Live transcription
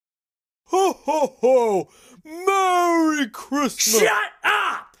Ho ho ho! Merry Christmas! Shut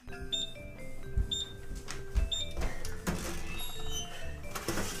up!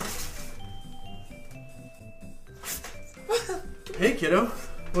 Hey kiddo,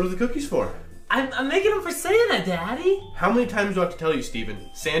 what are the cookies for? I'm making them for Santa, Daddy. How many times do I have to tell you, Steven?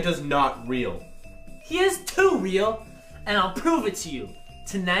 Santa's not real. He is too real, and I'll prove it to you.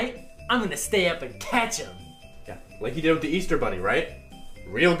 Tonight, I'm gonna stay up and catch him. Yeah, like you did with the Easter Bunny, right?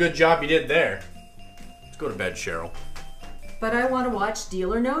 Real good job you did there. Let's go to bed, Cheryl. But I want to watch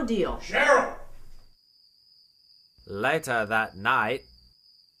Deal or No Deal. Cheryl! Later that night,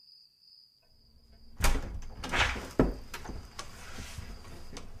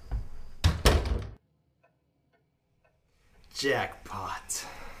 Jackpot.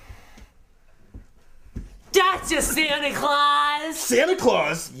 Gotcha, Santa Claus! Santa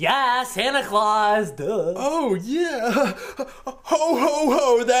Claus? Yeah, Santa Claus, duh. Oh yeah! Ho ho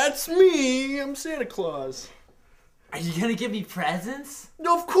ho! That's me! I'm Santa Claus. Are you gonna give me presents?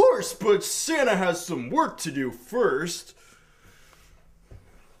 Of course, but Santa has some work to do first.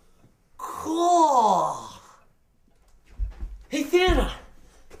 Cool! Hey, Santa!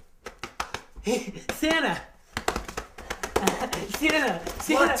 Hey, Santa! Santa!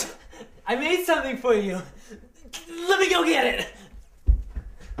 What? I made something for you. Let me go get it!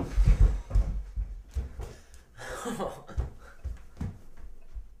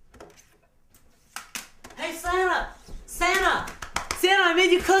 Hey, Santa! Santa! Santa, I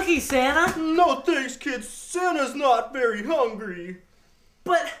made you cookies, Santa! No thanks, kids. Santa's not very hungry.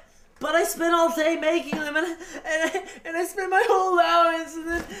 But I spent all day making them, and I spent my whole allowance, and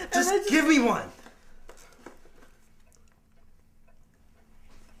then Just give me one.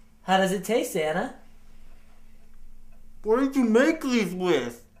 How does it taste, Santa? What did you make these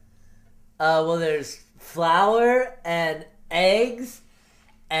with? Well, there's flour and eggs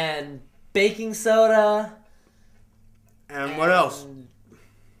and baking soda. And what else?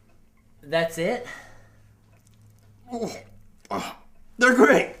 That's it. They're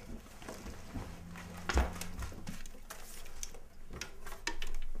great.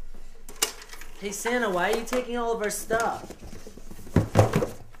 Hey, Santa, why are you taking all of our stuff?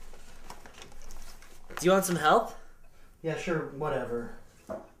 Do you want some help? Yeah, sure, whatever.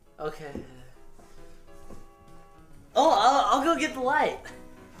 Okay. Oh, I'll go get the light.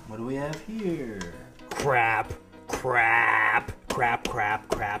 What do we have here? crap, crap, crap, crap,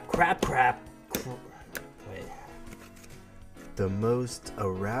 crap, crap, crap. Wait. The most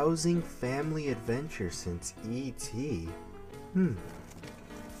arousing family adventure since E.T.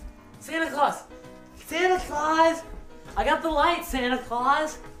 Santa Claus! Santa Claus! I got the light, Santa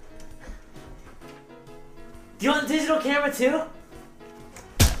Claus! Do you want a digital camera too?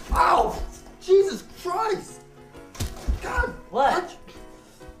 Ow! Jesus Christ! God! What?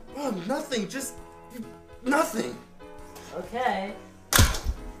 Oh, nothing. Just nothing. Okay.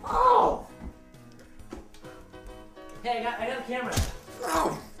 Oh! Hey, I got a camera.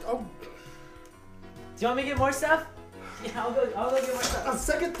 Oh! Oh! Do you want me to get more stuff? Yeah, I'll go get more stuff. On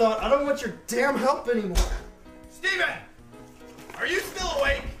second thought, I don't want your damn help anymore. Steven! Are you still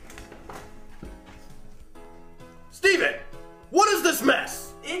awake? Steven! What is this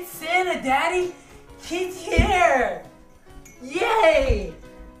mess? It's Santa, Daddy! He's here! Yay!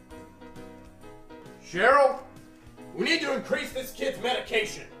 Cheryl, we need to increase this kid's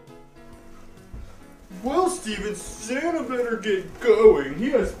medication. Well, Steven, Santa better get going. He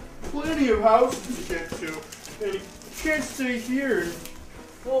has plenty of houses to get to, and he can't stay here.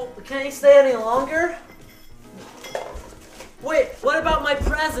 Well, can he stay any longer? Wait, what about my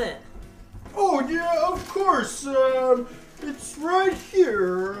present? Oh, yeah, of course. It's right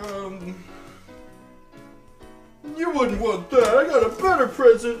here. You wouldn't want that. I got a better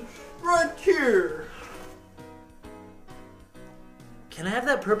present right here. Can I have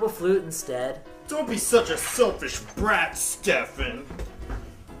that purple flute instead? Don't be such a selfish brat, Stefan.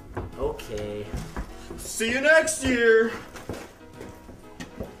 Okay. See you next year.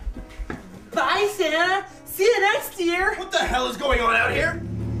 Bye, Santa! See you next year! What the hell is going on out here?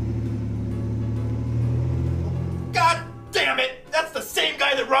 God damn it! That's the same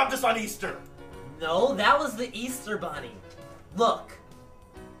guy that robbed us on Easter! No, that was the Easter Bunny. Look.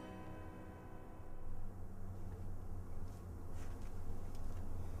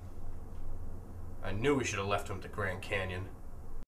 I knew we should have left him at the Grand Canyon.